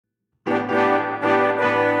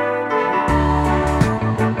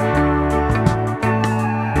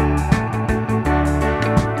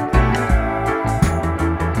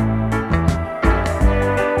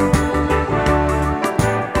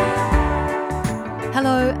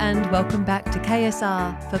Hello and welcome back to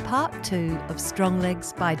KSR for part 2 of Strong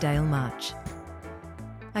Legs by Dale March.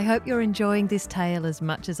 I hope you're enjoying this tale as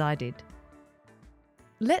much as I did.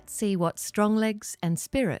 Let's see what Stronglegs and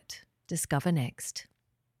Spirit discover next.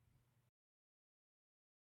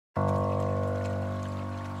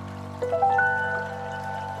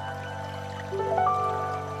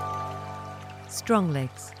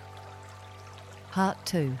 Stronglegs, Part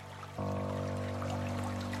 2.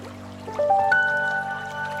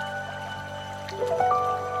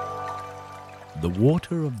 The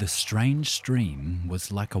water of the strange stream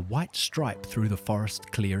was like a white stripe through the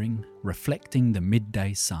forest clearing, reflecting the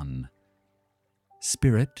midday sun.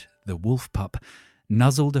 Spirit, the wolf pup,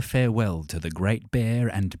 nuzzled a farewell to the great bear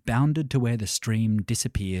and bounded to where the stream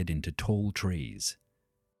disappeared into tall trees.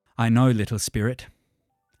 "I know, little Spirit.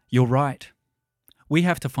 You're right. We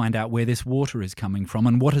have to find out where this water is coming from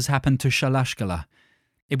and what has happened to Shalashkala.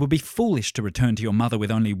 It would be foolish to return to your mother with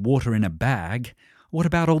only water in a bag. What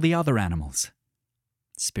about all the other animals?"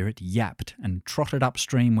 Spirit yapped and trotted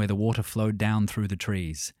upstream where the water flowed down through the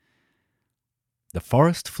trees. The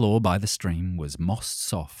forest floor by the stream was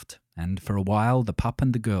moss-soft, and for a while the pup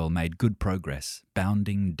and the girl made good progress,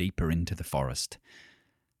 bounding deeper into the forest.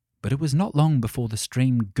 But it was not long before the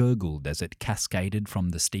stream gurgled as it cascaded from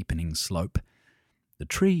the steepening slope. The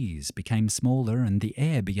trees became smaller and the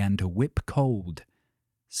air began to whip cold.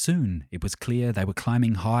 Soon it was clear they were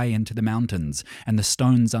climbing high into the mountains, and the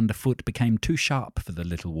stones underfoot became too sharp for the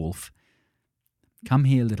little wolf. "Come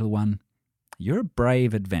here, little one. You're a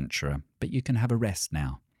brave adventurer, but you can have a rest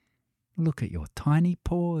now. Look at your tiny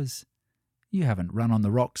paws. You haven't run on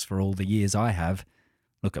the rocks for all the years I have.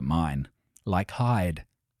 Look at mine, like hide.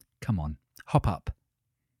 Come on, hop up."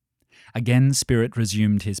 Again Spirit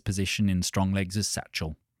resumed his position in Stronglegs'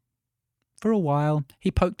 satchel. For a while he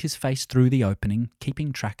poked his face through the opening,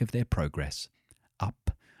 keeping track of their progress.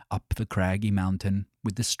 Up the craggy mountain,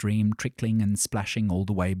 with the stream trickling and splashing all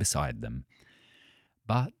the way beside them.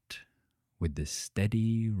 But with the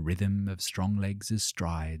steady rhythm of Stronglegs'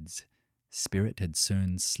 strides, Spirit had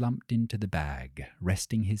soon slumped into the bag,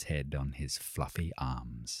 resting his head on his fluffy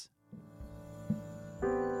arms.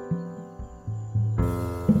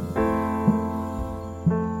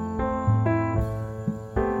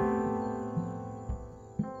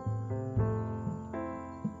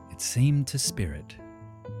 It seemed to Spirit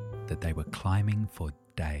that they were climbing for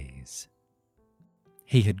days.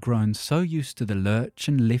 He had grown so used to the lurch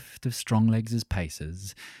and lift of Stronglegs'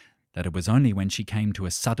 paces that it was only when she came to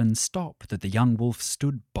a sudden stop that the young wolf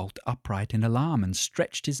stood bolt upright in alarm and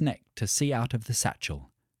stretched his neck to see out of the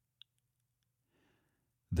satchel.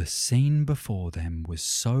 The scene before them was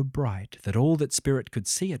so bright that all that Spirit could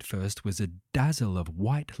see at first was a dazzle of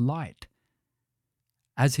white light.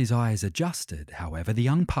 As his eyes adjusted, however, the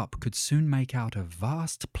young pup could soon make out a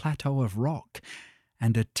vast plateau of rock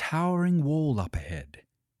and a towering wall up ahead.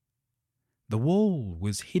 The wall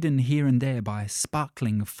was hidden here and there by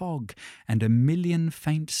sparkling fog, and a million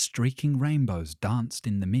faint streaking rainbows danced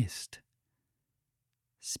in the mist.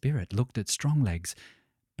 Spirit looked at Stronglegs,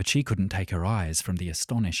 but she couldn't take her eyes from the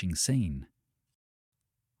astonishing scene.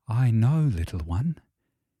 "I know, little one.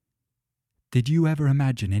 Did you ever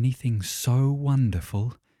imagine anything so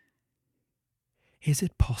wonderful? Is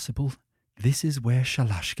it possible this is where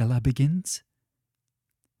Shalashkala begins?"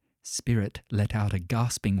 Spirit let out a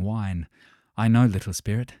gasping whine. "I know, little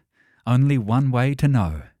Spirit. Only one way to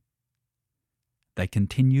know." They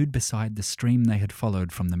continued beside the stream they had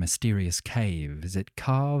followed from the mysterious cave as it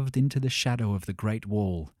carved into the shadow of the great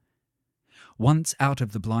wall. Once out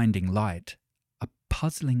of the blinding light, a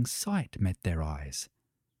puzzling sight met their eyes.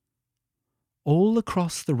 All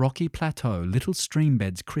across the rocky plateau, little stream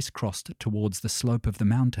beds crisscrossed towards the slope of the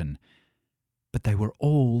mountain, but they were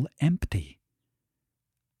all empty.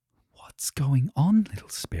 "What's going on, little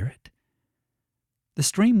Spirit? The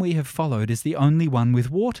stream we have followed is the only one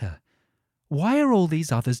with water. Why are all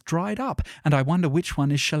these others dried up? And I wonder which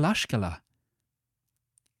one is Shalashkala."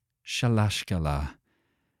 Shalashkala,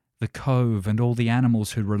 the cove and all the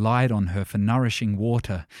animals who relied on her for nourishing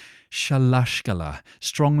water. Shalashkala,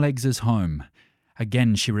 Stronglegs' home.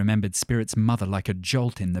 Again she remembered Spirit's mother like a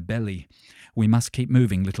jolt in the belly. "We must keep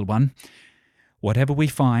moving, little one. Whatever we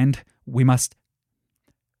find, we must—"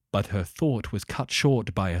 But her thought was cut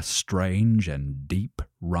short by a strange and deep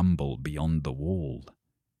rumble beyond the wall.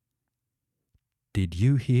 "Did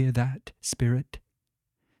you hear that, Spirit?"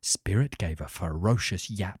 Spirit gave a ferocious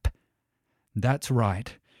yap. "That's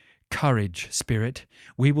right. Courage, Spirit.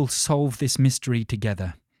 We will solve this mystery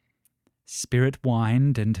together." Spirit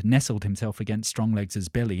whined and nestled himself against Stronglegs'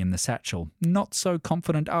 belly in the satchel, not so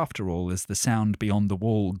confident after all as the sound beyond the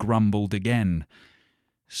wall grumbled again.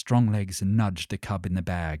 Stronglegs nudged the cub in the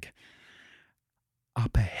bag.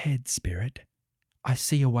 Up ahead, Spirit. I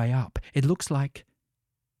see a way up. It looks like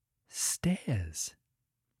stairs.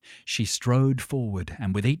 She strode forward,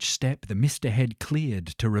 and with each step the mist ahead cleared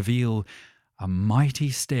to reveal a mighty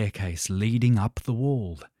staircase leading up the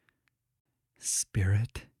wall.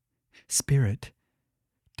 Spirit, Spirit,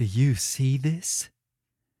 do you see this?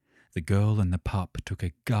 The girl and the pup took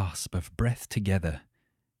a gasp of breath together.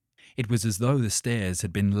 It was as though the stairs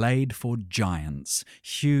had been laid for giants,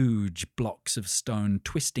 huge blocks of stone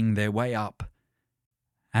twisting their way up.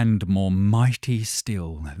 And more mighty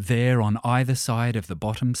still, there on either side of the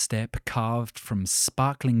bottom step, carved from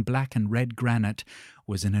sparkling black and red granite,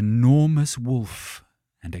 was an enormous wolf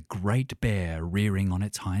and a great bear rearing on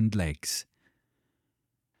its hind legs.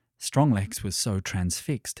 Stronglegs was so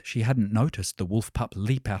transfixed she hadn't noticed the wolf pup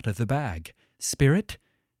leap out of the bag. Spirit?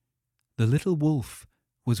 The little wolf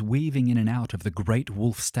was weaving in and out of the great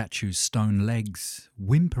wolf statue's stone legs,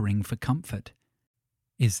 whimpering for comfort.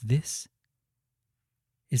 Is this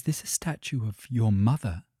a statue of your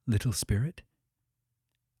mother, little Spirit?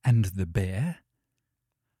 And the bear?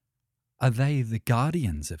 Are they the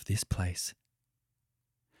guardians of this place?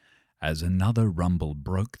 As another rumble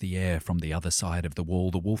broke the air from the other side of the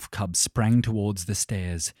wall, the wolf cub sprang towards the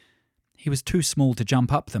stairs. He was too small to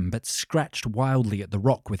jump up them, but scratched wildly at the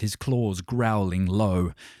rock with his claws, growling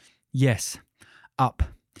low. Yes, up.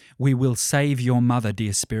 We will save your mother,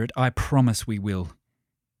 dear Spirit. I promise we will.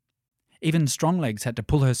 Even Stronglegs had to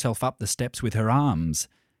pull herself up the steps with her arms.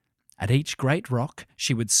 At each great rock,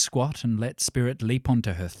 she would squat and let Spirit leap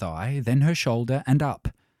onto her thigh, then her shoulder, and up.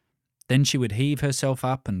 Then she would heave herself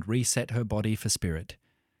up and reset her body for Spirit.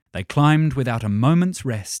 They climbed without a moment's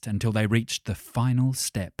rest until they reached the final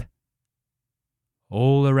step.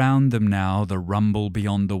 All around them now the rumble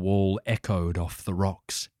beyond the wall echoed off the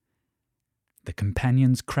rocks. The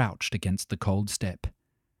companions crouched against the cold step.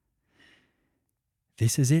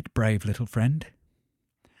 This is it, brave little friend.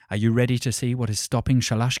 Are you ready to see what is stopping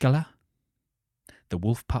Shalashkala? The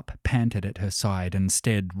wolf pup panted at her side and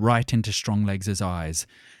stared right into Stronglegs' eyes.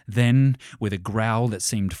 Then, with a growl that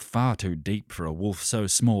seemed far too deep for a wolf so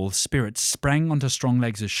small, Spirit sprang onto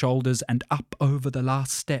Stronglegs' shoulders and up over the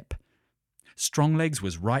last step. Stronglegs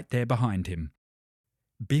was right there behind him.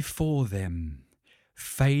 Before them,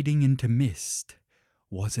 fading into mist,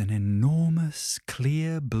 was an enormous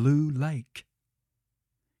clear blue lake.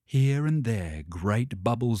 Here and there, great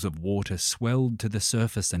bubbles of water swelled to the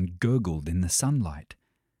surface and gurgled in the sunlight.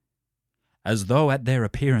 As though at their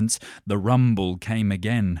appearance, the rumble came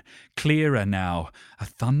again, clearer now. A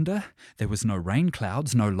thunder? There was no rain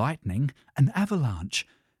clouds, no lightning. An avalanche?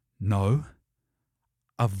 No.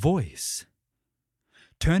 A voice.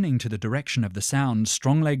 Turning to the direction of the sound,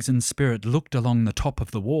 Stronglegs and Spirit looked along the top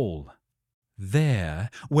of the wall.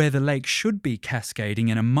 There, where the lake should be cascading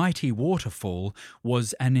in a mighty waterfall,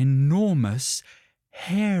 was an enormous,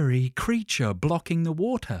 hairy creature blocking the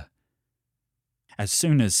water. As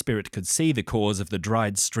soon as Spirit could see the cause of the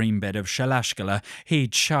dried streambed of Shalashkala, he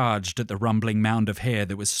charged at the rumbling mound of hair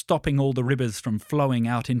that was stopping all the rivers from flowing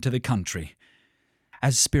out into the country.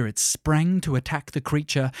 As Spirit sprang to attack the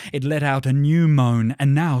creature, it let out a new moan,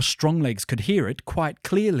 and now Stronglegs could hear it quite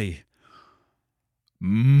clearly.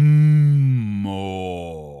 More.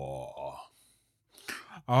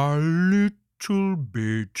 A little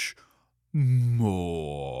bit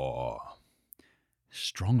more.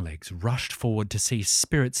 Stronglegs rushed forward to see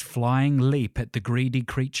Spirit's flying leap at the greedy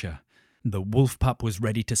creature. The wolf pup was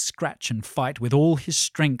ready to scratch and fight with all his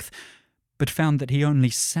strength, but found that he only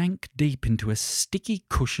sank deep into a sticky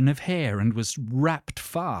cushion of hair and was wrapped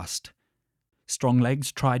fast.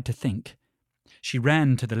 Stronglegs tried to think. She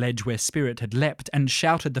ran to the ledge where Spirit had leapt and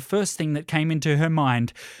shouted the first thing that came into her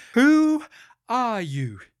mind. Who are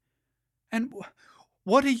you? And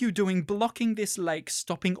what are you doing blocking this lake,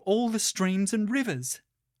 stopping all the streams and rivers?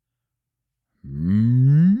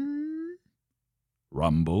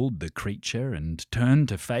 Rumbled the creature and turned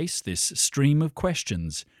to face this stream of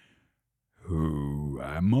questions. Who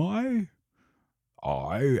am I?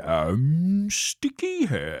 I am Sticky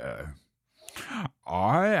Hair.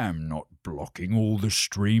 I am not blocking all the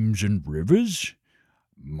streams and rivers.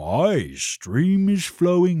 My stream is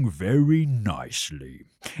flowing very nicely.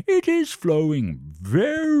 It is flowing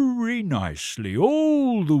very nicely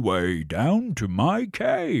all the way down to my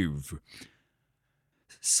cave.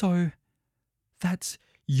 So, that's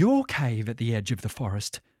your cave at the edge of the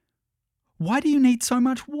forest. Why do you need so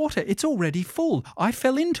much water? It's already full. I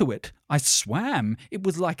fell into it. I swam. It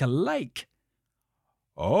was like a lake.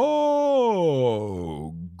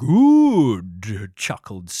 "Oh, good,"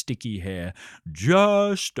 chuckled Sticky Hair.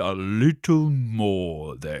 "Just a little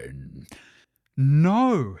more, then."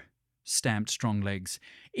 "No," stamped Stronglegs.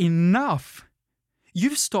 "Enough!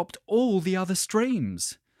 You've stopped all the other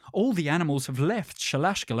streams. All the animals have left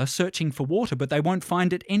Shalashkala searching for water, but they won't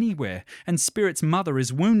find it anywhere, and Spirit's mother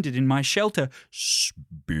is wounded in my shelter."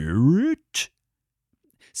 "Spirit?"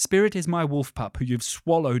 "Spirit is my wolf pup who you've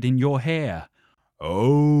swallowed in your hair."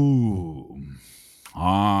 "Oh,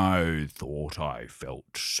 I thought I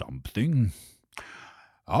felt something.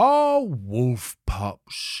 Are wolf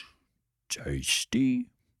pups tasty?"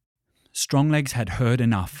 Stronglegs had heard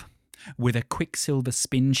enough. With a quicksilver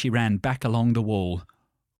spin, she ran back along the wall.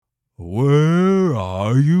 "Where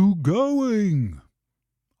are you going?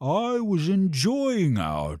 I was enjoying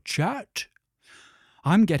our chat."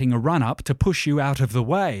 "I'm getting a run-up to push you out of the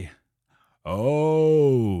way."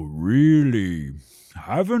 "Oh, really?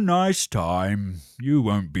 Have a nice time. You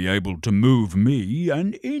won't be able to move me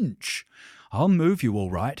an inch." "I'll move you all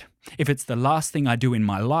right, if it's the last thing I do in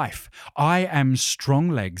my life. I am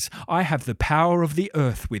Stronglegs. I have the power of the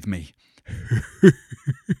earth with me."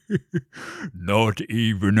 "Not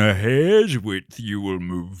even a hair's width you will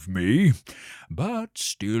move me. But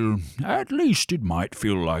still, at least it might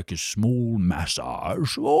feel like a small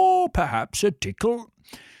massage, or perhaps a tickle."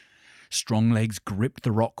 Stronglegs gripped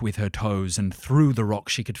the rock with her toes, and through the rock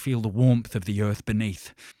she could feel the warmth of the earth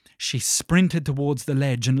beneath. She sprinted towards the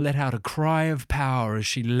ledge and let out a cry of power as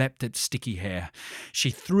she leapt at Sticky Hair.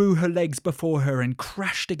 She threw her legs before her and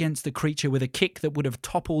crashed against the creature with a kick that would have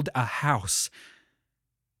toppled a house.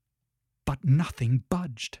 But nothing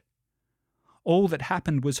budged. All that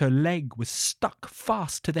happened was her leg was stuck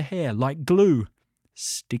fast to the hair like glue.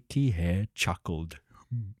 Sticky Hair chuckled.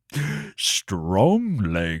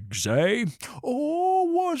 "Stronglegs, eh? Or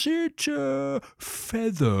was it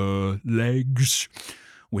feather legs?"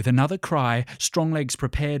 With another cry, Stronglegs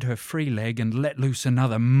prepared her free leg and let loose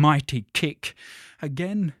another mighty kick.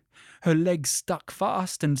 Again, her leg stuck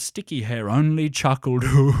fast, and Sticky Hair only chuckled.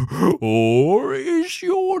 "Or is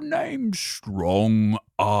your name Strong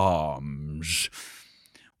Arms?"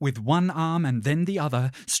 With one arm and then the other,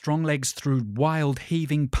 Stronglegs threw wild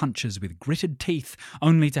heaving punches with gritted teeth,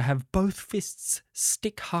 only to have both fists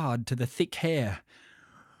stick hard to the thick hair.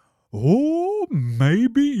 "Or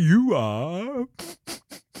maybe you are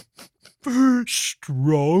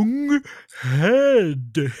Strong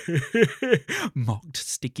Head," mocked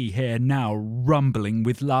Sticky Hair, now rumbling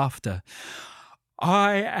with laughter.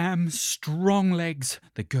 "I am Stronglegs,"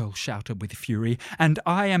 the girl shouted with fury, "and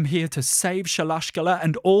I am here to save Shalashkala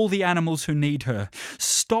and all the animals who need her.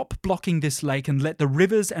 Stop blocking this lake and let the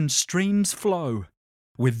rivers and streams flow."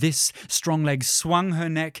 With this, Stronglegs swung her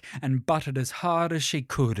neck and butted as hard as she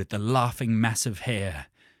could at the laughing mass of hair.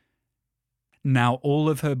 Now all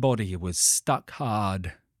of her body was stuck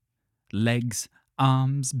hard. Legs,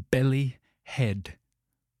 arms, belly, head.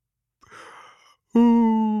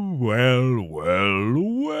 Well,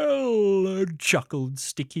 chuckled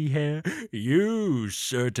Sticky Hair. "You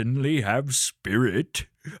certainly have spirit.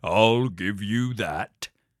 I'll give you that."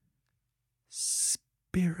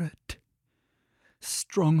 Spirit.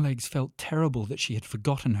 Stronglegs felt terrible that she had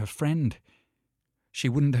forgotten her friend. She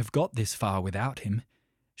wouldn't have got this far without him.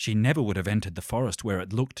 She never would have entered the forest where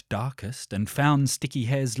it looked darkest, and found Sticky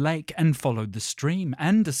Hair's lake, and followed the stream,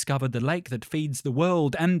 and discovered the lake that feeds the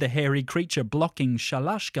world, and the hairy creature blocking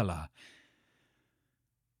Shalashkala.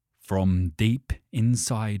 From deep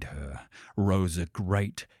inside her rose a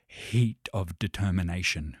great heat of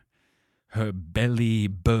determination. Her belly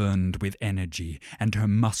burned with energy, and her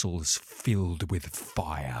muscles filled with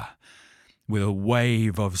fire. With a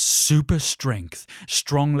wave of super strength,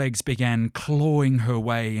 Stronglegs began clawing her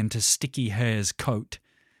way into Sticky Hair's coat.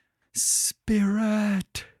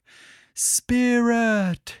 "Spirit!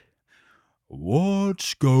 Spirit!"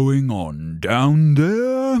 "What's going on down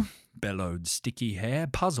there?" bellowed Sticky Hair,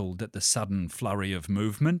 puzzled at the sudden flurry of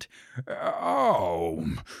movement.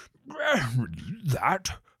 "Oh,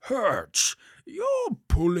 that hurts. You're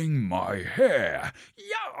pulling my hair.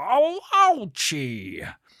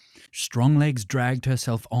 Ouchie!" Stronglegs dragged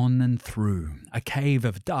herself on and through, a cave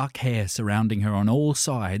of dark hair surrounding her on all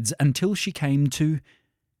sides, until she came to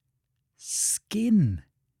skin.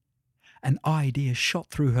 An idea shot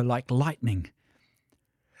through her like lightning.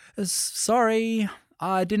 "Sorry,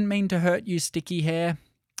 I didn't mean to hurt you, Sticky Hair.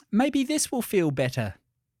 Maybe this will feel better."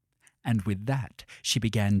 And with that, she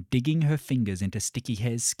began digging her fingers into Sticky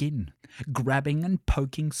Hair's skin, grabbing and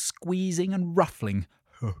poking, squeezing and ruffling.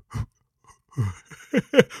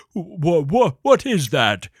 What is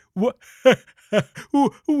that? What?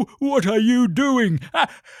 What are you doing?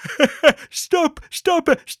 Stop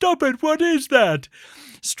it, what is that?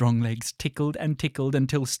 Stronglegs tickled and tickled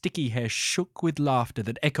until Sticky Hair shook with laughter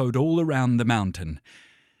that echoed all around the mountain.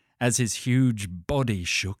 As his huge body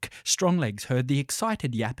shook, Stronglegs heard the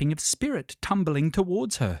excited yapping of Spirit tumbling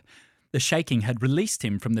towards her. The shaking had released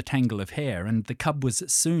him from the tangle of hair, and the cub was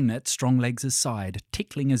soon at Stronglegs' side,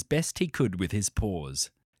 tickling as best he could with his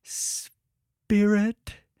paws.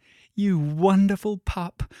 Spirit, you wonderful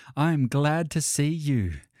pup, I'm glad to see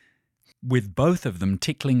you. With both of them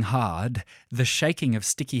tickling hard, the shaking of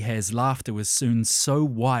Sticky Hair's laughter was soon so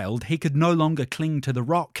wild he could no longer cling to the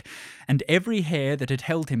rock, and every hair that had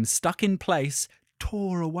held him stuck in place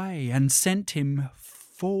tore away and sent him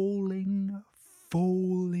falling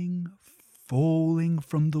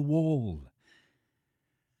from the wall.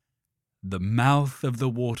 The mouth of the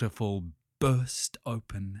waterfall burst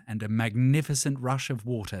open, and a magnificent rush of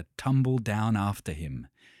water tumbled down after him.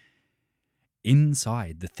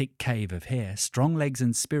 Inside the thick cave of hair, Stronglegs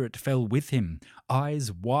and Spirit fell with him,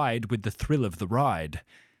 eyes wide with the thrill of the ride.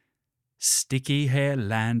 Sticky Hair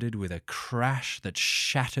landed with a crash that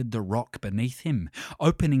shattered the rock beneath him,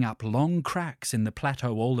 opening up long cracks in the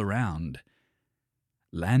plateau all around.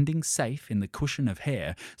 Landing safe in the cushion of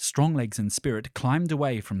hair, Stronglegs and Spirit climbed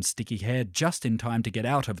away from Sticky Hair just in time to get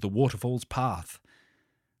out of the waterfall's path.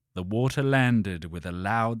 The water landed with a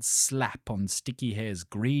loud slap on Sticky Hair's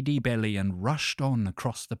greedy belly and rushed on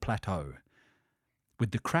across the plateau.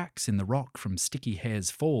 With the cracks in the rock from Sticky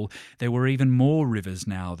Hair's fall, there were even more rivers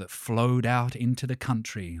now that flowed out into the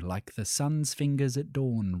country like the sun's fingers at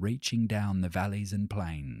dawn reaching down the valleys and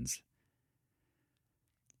plains.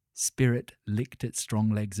 Spirit licked at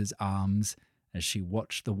Stronglegs' arms as she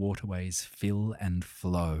watched the waterways fill and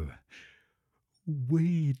flow.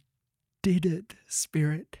 We did it,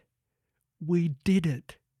 Spirit. We did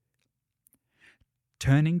it.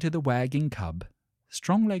 Turning to the wagging cub,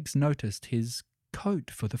 Stronglegs noticed his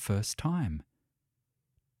coat for the first time.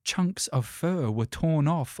 Chunks of fur were torn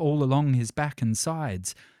off all along his back and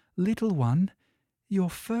sides. Little one, your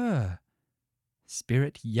fur.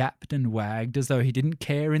 Spirit yapped and wagged as though he didn't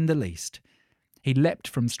care in the least. He leapt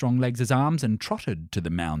from Stronglegs' arms and trotted to the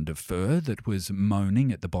mound of fur that was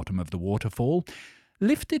moaning at the bottom of the waterfall,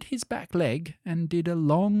 lifted his back leg and did a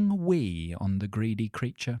long wee on the greedy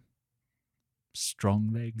creature.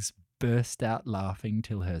 Stronglegs burst out laughing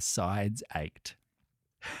till her sides ached.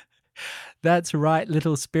 That's right,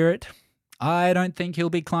 little Spirit. I don't think he'll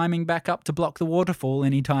be climbing back up to block the waterfall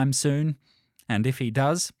any time soon, and if he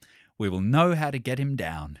does, we will know how to get him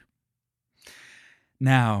down.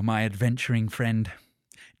 Now, my adventuring friend,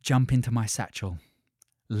 jump into my satchel.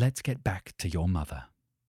 Let's get back to your mother.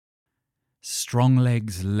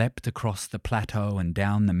 Stronglegs leapt across the plateau and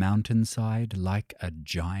down the mountainside like a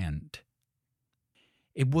giant.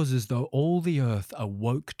 It was as though all the earth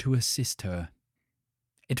awoke to assist her.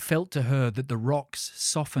 It felt to her that the rocks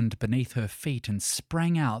softened beneath her feet and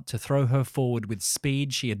sprang out to throw her forward with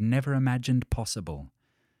speed she had never imagined possible.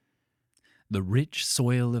 The rich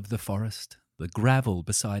soil of the forest, the gravel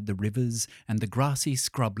beside the rivers, and the grassy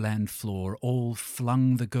scrubland floor all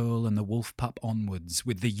flung the girl and the wolf pup onwards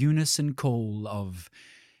with the unison call of,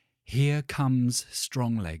 "Here comes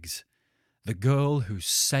Stronglegs, the girl who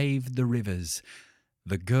saved the rivers,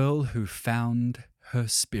 the girl who found her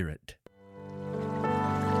spirit."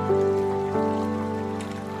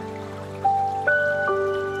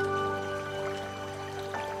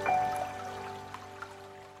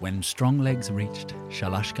 When Stronglegs reached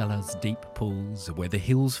Shalashkala's deep pools, where the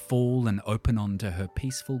hills fall and open onto her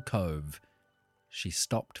peaceful cove, she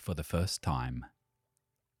stopped for the first time.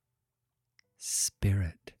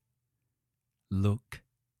 Spirit, look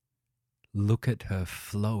at her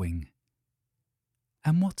flowing.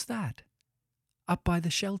 And what's that? Up by the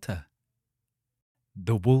shelter.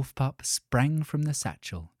 The wolf pup sprang from the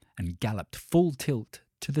satchel and galloped full tilt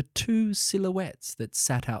to the two silhouettes that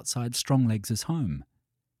sat outside Stronglegs' home.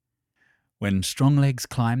 When Stronglegs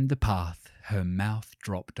climbed the path, her mouth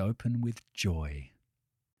dropped open with joy.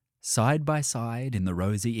 Side by side in the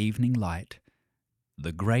rosy evening light,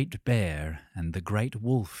 the great bear and the great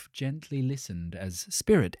wolf gently listened as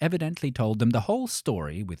Spirit evidently told them the whole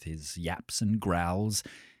story with his yaps and growls,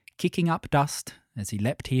 kicking up dust as he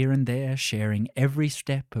leapt here and there, sharing every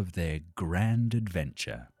step of their grand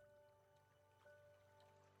adventure.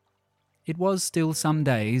 It was still some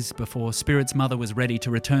days before Spirit's mother was ready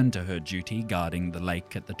to return to her duty guarding the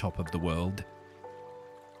lake at the top of the world.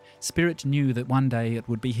 Spirit knew that one day it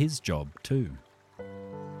would be his job too.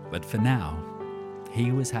 But for now,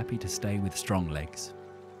 he was happy to stay with Stronglegs,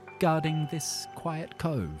 guarding this quiet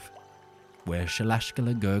cove, where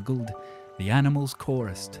Shalashkala gurgled, The animals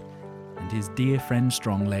chorused, and his dear friend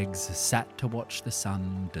Stronglegs sat to watch the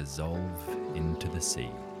sun dissolve into the sea.